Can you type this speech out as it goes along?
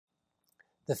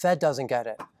The Fed doesn't get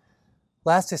it.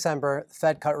 Last December, the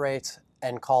Fed cut rates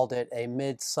and called it a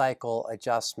mid-cycle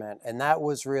adjustment. And that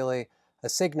was really a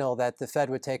signal that the Fed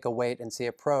would take a wait-and-see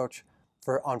approach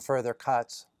on further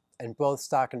cuts. And both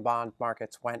stock and bond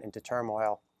markets went into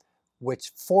turmoil,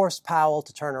 which forced Powell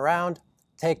to turn around,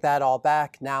 take that all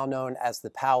back, now known as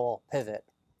the Powell pivot.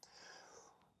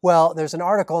 Well, there's an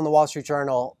article in the Wall Street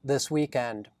Journal this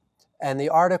weekend, and the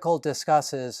article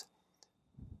discusses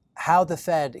how the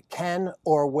Fed can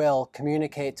or will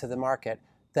communicate to the market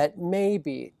that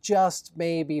maybe, just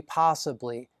maybe,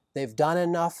 possibly, they've done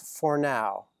enough for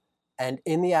now, and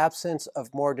in the absence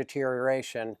of more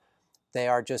deterioration, they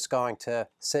are just going to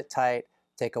sit tight,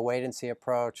 take a wait-and-see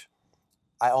approach.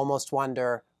 I almost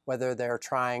wonder whether they're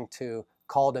trying to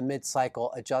call it a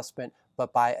mid-cycle adjustment,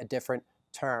 but by a different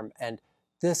term. And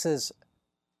this is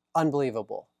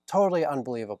unbelievable, totally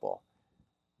unbelievable.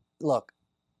 Look,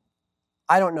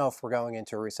 I don't know if we're going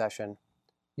into a recession.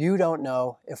 You don't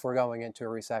know if we're going into a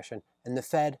recession, and the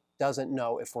Fed doesn't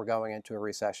know if we're going into a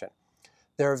recession.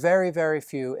 There are very, very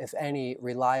few, if any,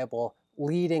 reliable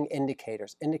leading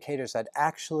indicators that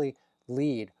actually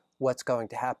lead what's going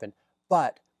to happen.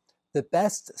 But the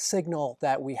best signal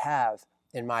that we have,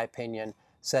 in my opinion,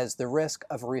 says the risk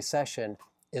of a recession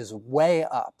is way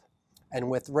up. And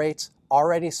with rates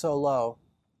already so low,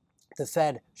 the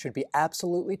Fed should be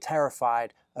absolutely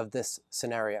terrified of this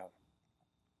scenario.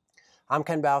 I'm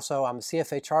Ken Balso. I'm a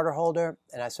CFA charter holder,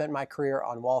 and I spent my career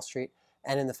on Wall Street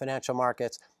and in the financial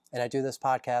markets. And I do this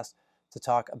podcast to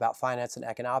talk about finance and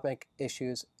economic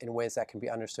issues in ways that can be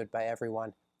understood by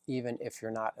everyone, even if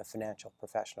you're not a financial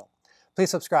professional.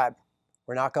 Please subscribe.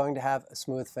 We're not going to have a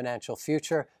smooth financial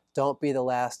future. Don't be the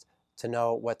last to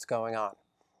know what's going on.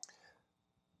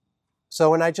 So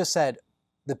when I just said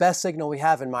the best signal we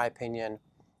have, in my opinion,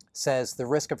 says the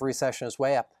risk of recession is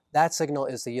way up, that signal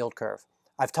is the yield curve.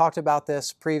 I've talked about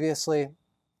this previously.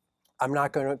 I'm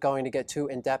not going to get too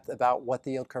in-depth about what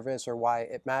the yield curve is or why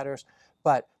it matters,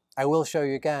 but I will show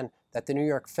you again that the New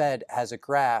York Fed has a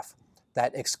graph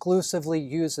that exclusively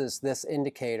uses this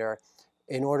indicator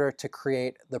in order to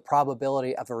create the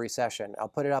probability of a recession. I'll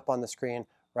put it up on the screen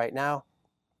right now.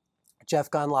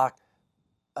 Jeff Gundlach,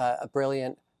 a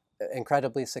brilliant,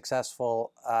 incredibly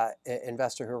successful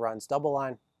investor who runs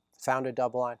DoubleLine, founded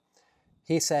DoubleLine,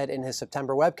 he said in his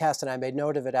September webcast, and I made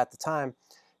note of it at the time,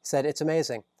 he said, it's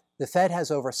amazing. The Fed has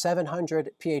over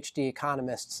 700 PhD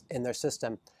economists in their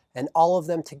system, and all of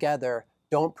them together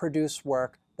don't produce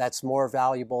work that's more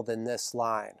valuable than this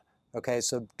line. Okay,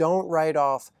 so don't write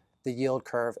off the yield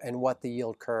curve and what the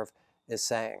yield curve is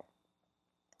saying.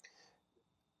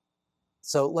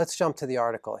 So let's jump to the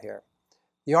article here.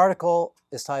 The article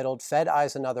is titled, Fed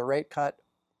Eyes Another Rate Cut,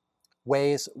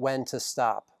 Weighs When to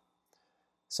Stop.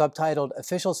 Subtitled,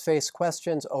 Officials Face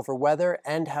Questions Over Whether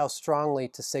and How Strongly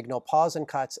to Signal Pause in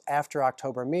Cuts After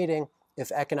October Meeting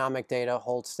If Economic Data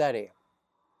Holds Steady.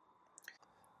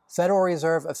 Federal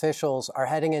Reserve officials are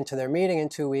heading into their meeting in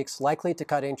 2 weeks, likely to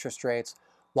cut interest rates,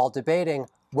 while debating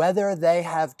whether they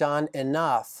have done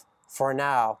enough for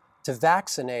now to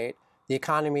vaccinate the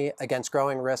economy against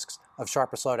growing risks of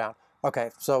sharper slowdown.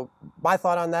 Okay, so my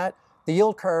thought on that, the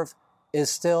yield curve is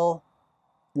still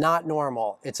not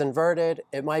normal. It's inverted.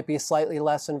 It might be slightly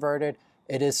less inverted.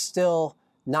 It is still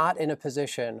not in a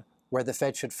position where the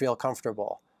Fed should feel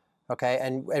comfortable. Okay,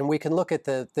 and we can look at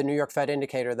the New York Fed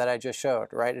indicator that I just showed,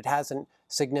 right? It hasn't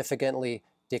significantly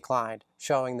declined,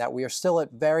 showing that we are still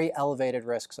at very elevated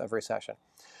risks of recession.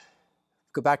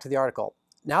 Go back to the article.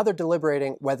 Now they're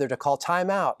deliberating whether to call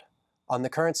timeout on the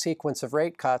current sequence of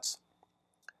rate cuts,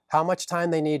 how much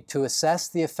time they need to assess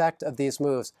the effect of these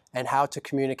moves, and how to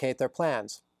communicate their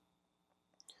plans.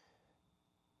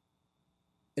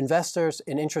 Investors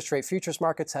in interest rate futures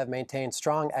markets have maintained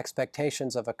strong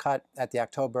expectations of a cut at the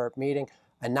October meeting,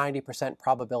 a 90%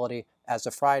 probability as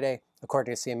of Friday,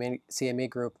 according to CME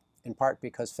Group, in part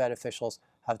because Fed officials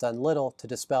have done little to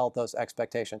dispel those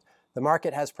expectations. The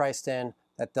market has priced in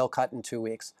that they'll cut in 2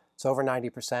 weeks. It's over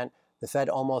 90%. The Fed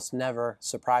almost never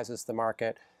surprises the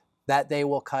market. That they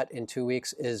will cut in 2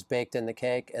 weeks is baked in the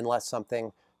cake unless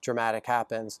something dramatic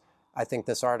happens. I think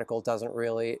this article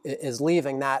is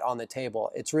leaving that on the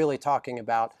table. It's really talking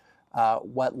about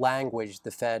what language the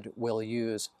Fed will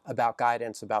use about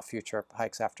guidance about future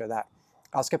hikes after that.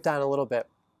 I'll skip down a little bit.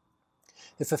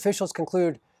 If officials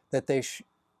conclude that they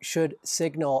should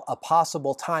signal a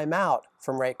possible timeout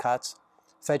from rate cuts,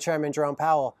 Fed Chairman Jerome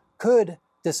Powell could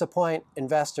disappoint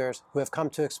investors who have come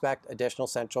to expect additional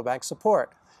central bank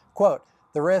support. Quote,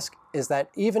 the risk is that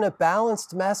even a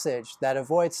balanced message that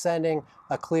avoids sending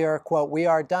a clear, quote, we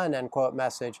are done, end quote,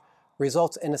 message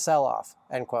results in a sell-off,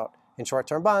 end quote. in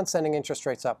short-term bonds, sending interest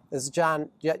rates up. This is Jan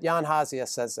Hatzius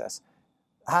says this.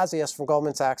 Hatzius from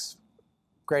Goldman Sachs,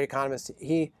 great economist,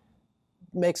 he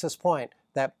makes this point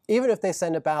that even if they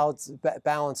send a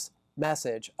balanced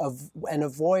message and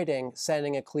avoiding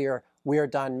sending a clear "we're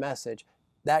done" message,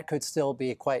 that could still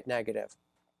be quite negative.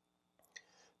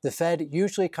 The Fed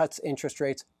usually cuts interest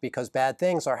rates because bad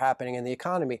things are happening in the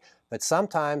economy, but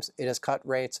sometimes it has cut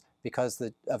rates because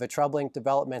of troubling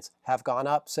developments have gone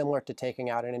up, similar to taking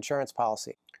out an insurance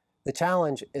policy. The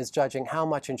challenge is judging how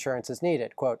much insurance is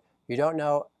needed. Quote, "You don't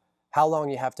know how long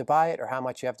you have to buy it or how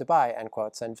much you have to buy," end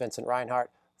quote, said Vincent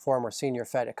Reinhart, former senior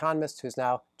Fed economist who's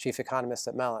now chief economist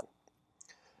at Mellon.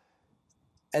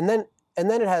 And then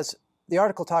it has, the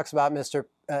article talks about Mr.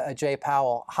 Jay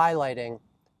Powell highlighting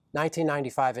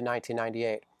 1995 and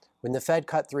 1998, when the Fed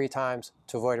cut 3 times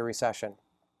to avoid a recession.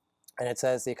 And it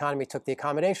says the economy took the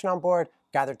accommodation on board,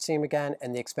 gathered steam again,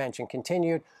 and the expansion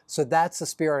continued. So that's the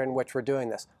spirit in which we're doing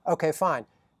this. Okay, fine.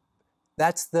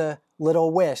 That's the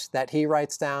little wish that he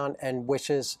writes down and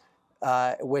wishes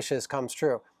comes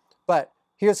true. But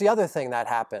here's the other thing that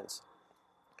happens.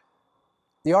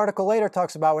 The article later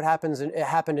talks about what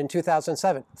happened in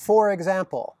 2007. For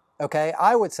example, okay,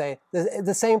 I would say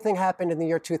the same thing happened in the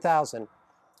year 2000.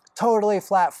 Totally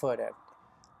flat-footed.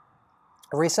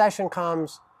 A recession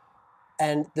comes,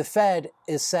 and the Fed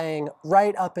is saying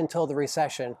right up until the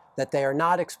recession that they are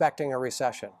not expecting a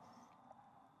recession.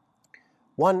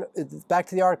 Back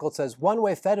to the article, it says, one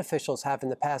way Fed officials have in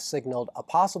the past signaled a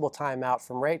possible timeout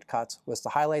from rate cuts was to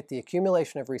highlight the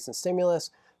accumulation of recent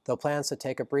stimulus, though plans to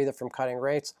take a breather from cutting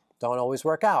rates don't always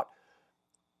work out.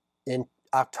 In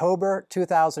October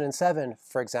 2007,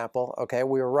 for example, okay,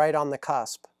 we were right on the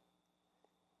cusp.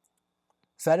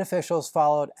 Fed officials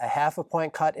followed a 0.5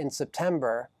 point cut in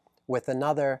September with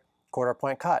another 0.25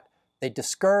 point cut. They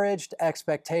discouraged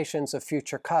expectations of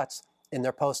future cuts in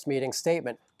their post-meeting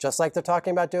statement, just like they're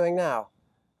talking about doing now.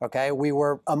 Okay, we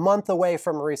were a month away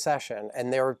from a recession,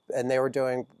 and they were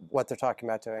doing what they're talking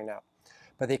about doing now.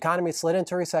 But the economy slid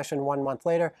into recession 1 month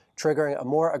later, triggering a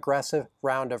more aggressive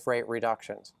round of rate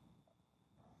reductions.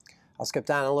 I'll skip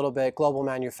down a little bit. Global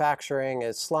manufacturing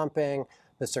is slumping.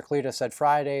 Mr. Cleta said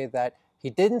Friday that he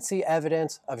didn't see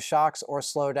evidence of shocks or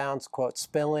slowdowns, quote,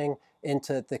 spilling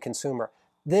into the consumer.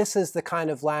 This is the kind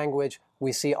of language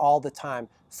we see all the time.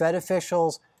 Fed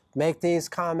officials make these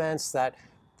comments that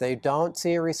they don't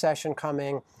see a recession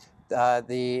coming.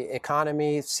 The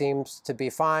economy seems to be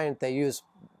fine. They use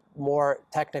more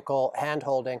technical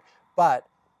hand-holding, but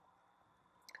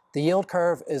the yield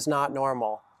curve is not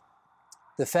normal.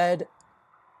 The Fed,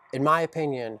 in my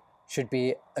opinion, should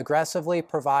be aggressively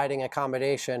providing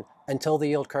accommodation until the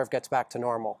yield curve gets back to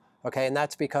normal. Okay, and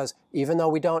that's because even though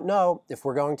we don't know if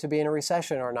we're going to be in a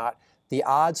recession or not, the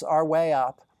odds are way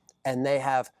up, and they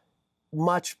have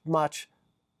much, much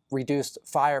reduced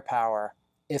firepower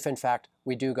if, in fact,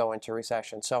 we do go into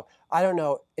recession. So I don't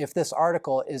know if this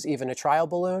article is even a trial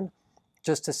balloon,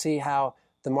 just to see how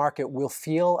the market will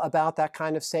feel about that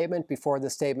kind of statement before the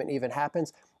statement even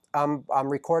happens. I'm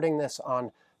recording this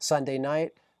on Sunday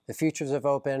night. The futures have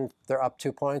opened. They're up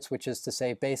 2 points, which is to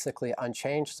say basically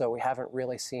unchanged. So we haven't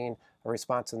really seen a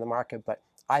response in the market, but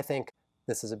I think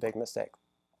this is a big mistake.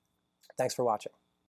 Thanks for watching.